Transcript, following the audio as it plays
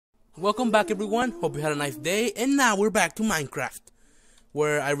Welcome back everyone, hope you had a nice day, and now we're back to Minecraft,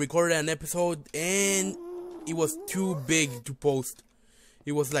 where I recorded an episode and it was too big to post.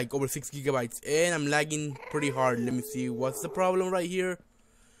 It was like over 6 gigabytes and I'm lagging pretty hard. Let me see, what's the problem right here?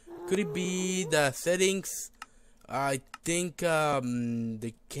 Could it be the settings? I think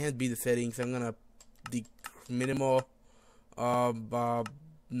they can't be the settings. I'm gonna the minimal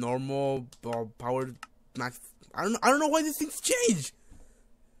normal power max. I don't know why these things change.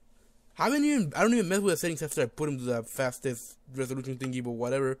 I don't even mess with the settings after I put them to the fastest resolution thingy, but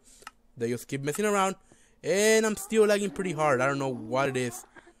whatever. They just keep messing around, and I'm still lagging pretty hard. I don't know what it is.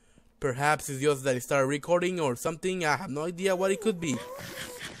 Perhaps it's just that I started recording or something. I have no idea what it could be.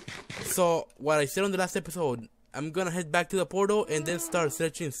 So what I said on the last episode, I'm gonna head back to the portal and then start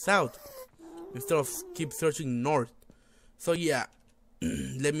searching south instead of keep searching north. So yeah,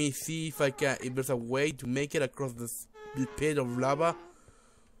 let me see if there's a way to make it across this pit of lava.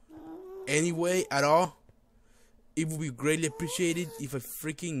 Anyway, at all, it would be greatly appreciated if I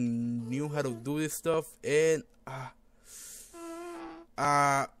freaking knew how to do this stuff. And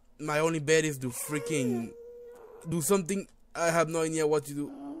my only bet is to freaking do something. I have no idea what to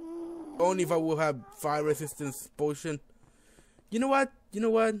do. Only if I will have fire resistance potion. You know what?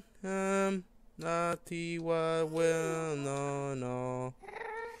 No,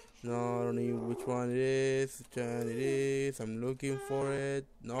 I don't know which one it is. Which one it is? I'm looking for it.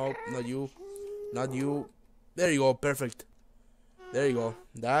 Nope, not you. Not you. There you go, perfect. There you go.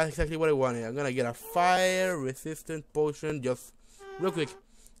 That's exactly what I wanted. I'm gonna get a fire resistant potion just real quick.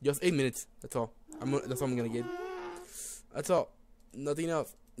 Just 8 minutes. That's all. That's all I'm gonna get. That's all. Nothing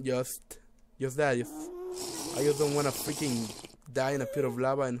else. Just that. I just don't wanna freaking die in a pit of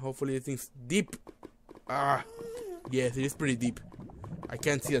lava, and hopefully this thing's deep. Yes, it is pretty deep. I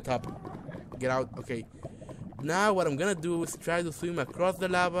can't see the top. Get out. Okay. Now what I'm gonna do is try to swim across the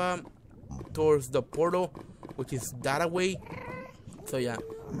lava towards the portal, which is that way. So yeah,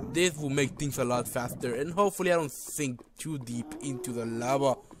 this will make things a lot faster, and hopefully I don't sink too deep into the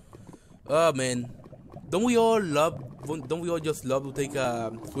lava. Oh man, don't we all just love to take a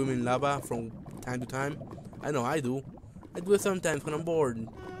swim in lava from time to time? I know I do. I do it sometimes when I'm bored.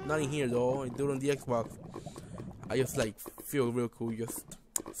 Not in here though. I do it on the Xbox. I just like feel real cool just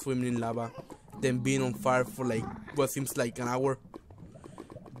swimming in lava, then being on fire for like what seems like an hour.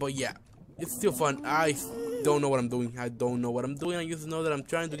 But yeah, it's still fun. I don't know what I'm doing. I just know that I'm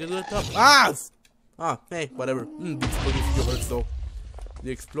trying to get to the top. Hey, whatever. The explosion still hurts though.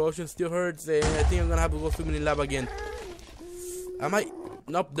 The explosion still hurts, and I think I'm gonna have to go swimming in lava again. Am I?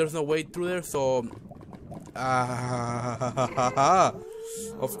 Nope, there's no way through there, so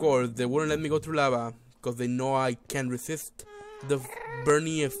of course they wouldn't let me go through lava, because they know I can resist the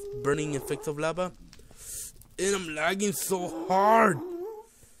burning effects of lava. And I'm lagging so hard.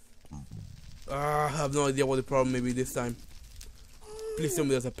 I have no idea what the problem may be this time. Please tell me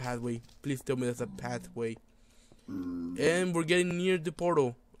there's a pathway. Please tell me there's a pathway. And we're getting near the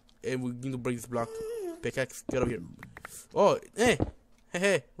portal. And we need to break this block. Pickaxe, get over here. Oh, hey,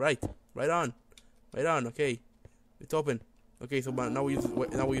 right on, okay. It's open. Okay, so now we just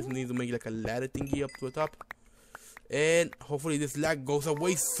need to make like a ladder thingy up to the top, and hopefully this lag goes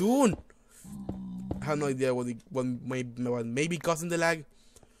away soon. I have no idea what may be causing the lag,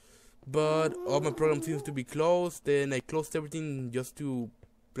 but all my program seems to be closed. Then I closed everything just to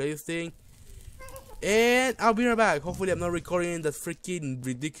play this thing, and I'll be right back. Hopefully I'm not recording that freaking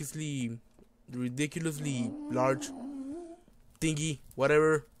ridiculously large thingy,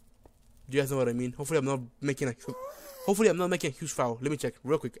 whatever. You guys know what I mean. Hopefully I'm not making a huge foul. Let me check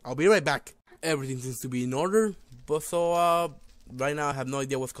real quick. I'll be right back. Everything seems to be in order, but so right now I have no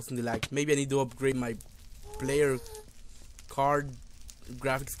idea what's causing the lag. Maybe I need to upgrade my player card,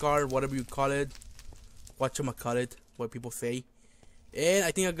 graphics card, whatever you call it. What people say. And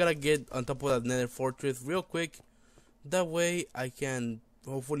I think I gotta get on top of that nether fortress real quick. That way I can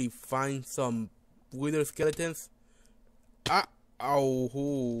hopefully find some wither skeletons. Are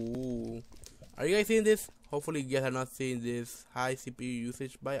you guys seeing this? Hopefully you guys are not seeing this. High CPU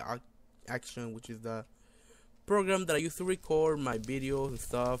usage by Action, which is the program that I used to record my videos and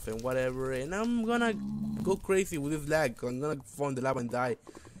stuff and whatever. And I'm gonna go crazy with this lag. I'm gonna fall in the lava and die.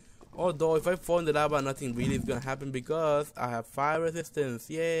 Although if I fall in the lava, nothing really is gonna happen because I have fire resistance.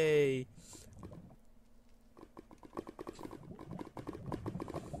 Yay!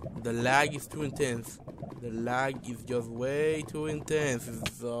 The lag is too intense. The lag is just way too intense.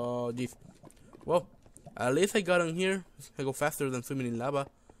 So this. Well, at least I got on here. I go faster than swimming in lava.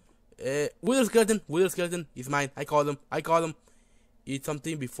 Wither skeleton is mine. I call them. Eat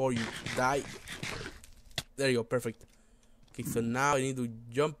something before you die. There you go, perfect. Okay, so now I need to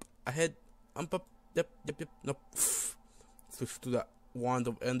jump. ahead, up, yep, nope. Switch to the wand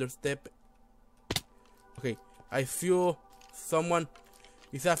of ender step. Okay, I feel someone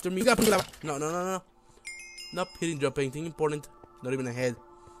is after me. No. Nope, he didn't drop anything important. Not even a head.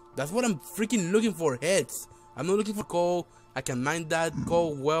 That's what I'm freaking looking for, heads. I'm not looking for coal. I can mine that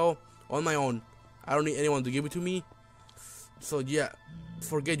coal well on my own. I don't need anyone to give it to me. So yeah,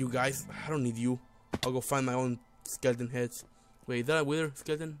 forget you guys. I don't need you. I'll go find my own skeleton heads. Wait, is that a wither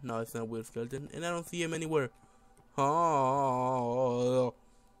skeleton? No, it's not a wither skeleton. And I don't see him anywhere. Oh,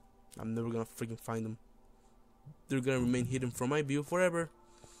 I'm never gonna freaking find them. They're gonna remain hidden from my view forever.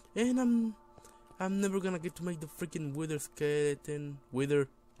 And I'm never gonna get to make the freaking wither skeleton. Wither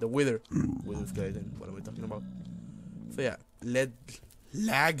skeleton. What am I talking about? So yeah, let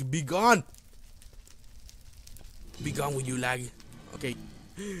lag be gone. Be gone with you, lag. Okay,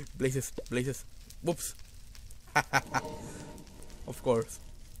 blazes. Whoops. Of course.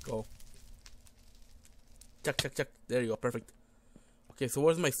 Go. Chuck. There you go. Perfect. Okay, so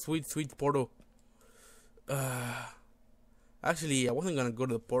where's my sweet portal? Actually, I wasn't gonna go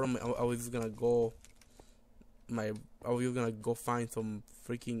to the portal. I was just gonna go. I was gonna go find some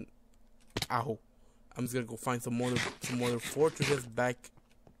freaking. Ow! I'm just gonna go find some other fortresses back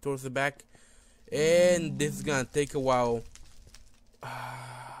towards the back, and this is gonna take a while.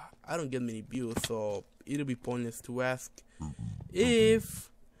 I don't get many views, so it'll be pointless to ask if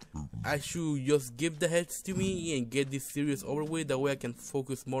I should just give the heads to me and get this series over with. That way I can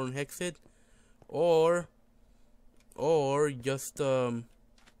focus more on Hexed, or just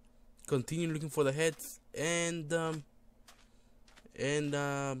continue looking for the heads and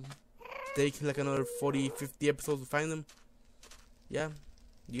take like another 40-50 episodes to find them. Yeah,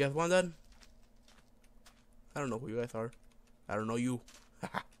 you guys want that? I don't know who you guys are. I don't know you.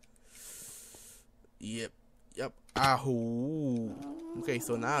 Yep. Ahoo. Okay,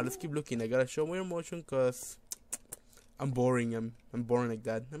 so now let's keep looking. I gotta show more emotion cause I'm boring. I'm boring like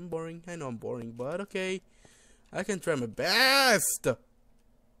that. I'm boring. I know I'm boring, but okay. I can try my best.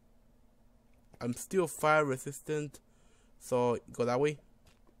 I'm still fire resistant, so go that way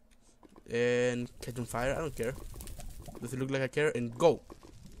and catch on fire. I don't care. Does it look like I care? And go.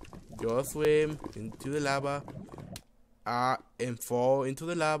 Just swim into the lava, and fall into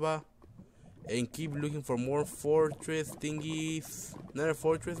the lava, and keep looking for more fortress thingies. Another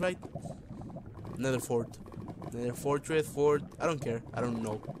fortress, right? Another fort. Another fortress, fort. I don't care. I don't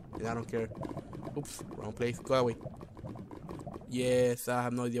know. And I don't care. Oops, wrong place. Go away. Yes, I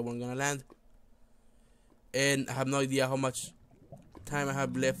have no idea where I'm gonna land. And I have no idea how much time I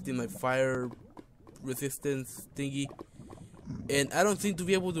have left in my fire resistance thingy. And I don't seem to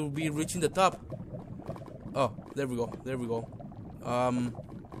be able to be reaching the top. Oh, there we go.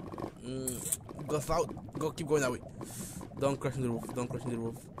 Go south. Go, keep going that way. Don't crash in the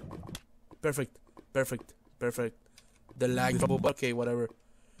roof. Perfect. The lag is trouble, but okay, whatever.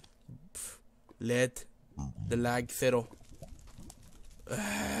 Let the lag settle.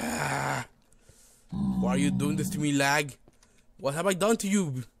 Why are you doing this to me, lag? What have I done to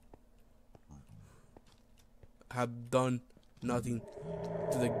you? I have done nothing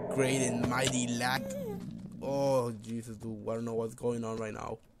to the great and mighty lag. Oh, Jesus, dude. I don't know what's going on right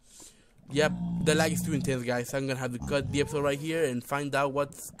now. Yep, the lag is too intense, guys. I'm gonna have to cut the episode right here and find out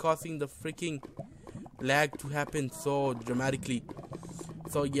what's causing the freaking lag to happen so dramatically.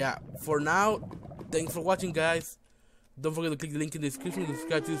 So yeah, for now, thanks for watching, guys. Don't forget to click the link in the description to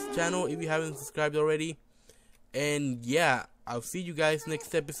subscribe to this channel if you haven't subscribed already. And yeah, I'll see you guys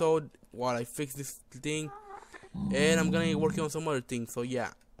next episode while I fix this thing. And I'm gonna be working on some other things. So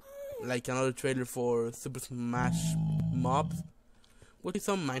yeah, like another trailer for Super Smash Mobs, which is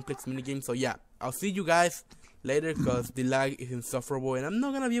some Mineplex minigame. So yeah, I'll see you guys later because the lag is insufferable and I'm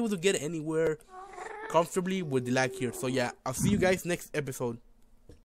not gonna be able to get anywhere comfortably with the lag here. So yeah, I'll see you guys next episode.